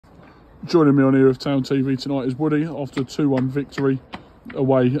Joining me on here with Town TV tonight is Woody after a 2-1 victory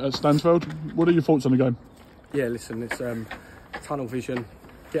away at Stansfeld. What are your thoughts on the game? Yeah, listen, it's tunnel vision,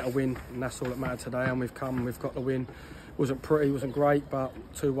 get a win, and that's all that mattered today. And we've got the win. Wasn't pretty, wasn't great, but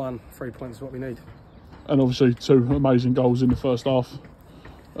 2-1, 3 points is what we need. And obviously 2 amazing goals in the first half.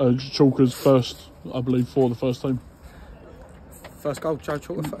 Chalker's first, I believe, for the first team. First goal Joe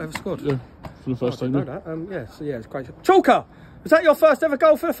Chalker ever scored? Yeah, for the first team. I didn't know that. Yeah, it's great. Chalker, was that your first ever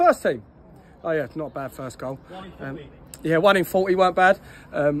goal for the first team? Oh yeah, not a bad first goal. 1 in 40. Yeah, 1 in 40 weren't bad.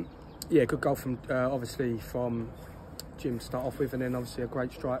 Yeah, good goal from obviously from Jim to start off with, and then obviously a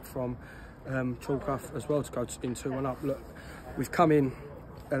great strike from Chalker as well to go in 2-1 up. Look, we've come in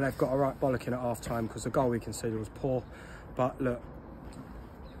and they've got a right bollocking at half time because the goal we conceded was poor. But look,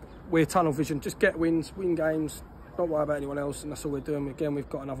 we're tunnel vision, just get wins, win games, don't worry about anyone else, and that's all we're doing. Again, we've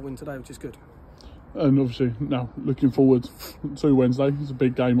got another win today, which is good. And obviously now looking forward to Wednesday. It's a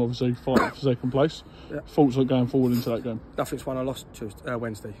big game, obviously, fight for second place. Yeah. Thoughts on going forward into that game? Nothing's won or lost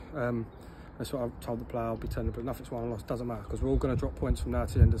Wednesday. That's what I've told the player. I'll be telling them, but nothing's won or lost. Doesn't matter, because we're all going to drop points from now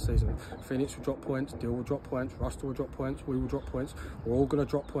to the end of the season. Phoenix will drop points, Deal will drop points, Rustle will drop points, we will drop points. We're all going to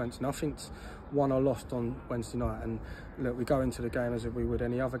drop points. Nothing's won or lost on Wednesday night. And look, we go into the game as if we would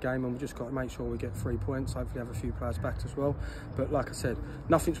any other game, and we just got to make sure we get 3 points. Hopefully have a few players back as well. But like I said,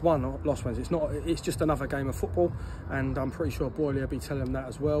 nothing's won or lost Wednesday. It's just another game of football, and I'm pretty sure Boyley will be telling them that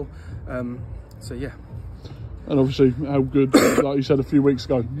as well. So yeah. And obviously, how good, like you said a few weeks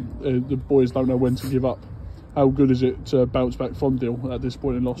ago, the boys don't know when to give up. How good is it to bounce back from Deal at this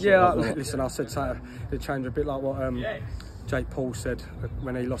point in loss? Yeah, listen, I said it changed a bit like what Jake Paul said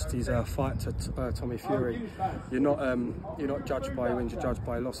when he lost his fight to Tommy Fury. You're not judged by wins, you're judged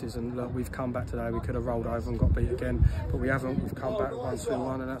by losses. And look, we've come back today. We could have rolled over and got beat again, but we haven't. We've come back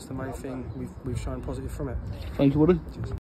 1-2-1, and that's the main thing. We've shown positive from it. Thank you, Woody. Cheers.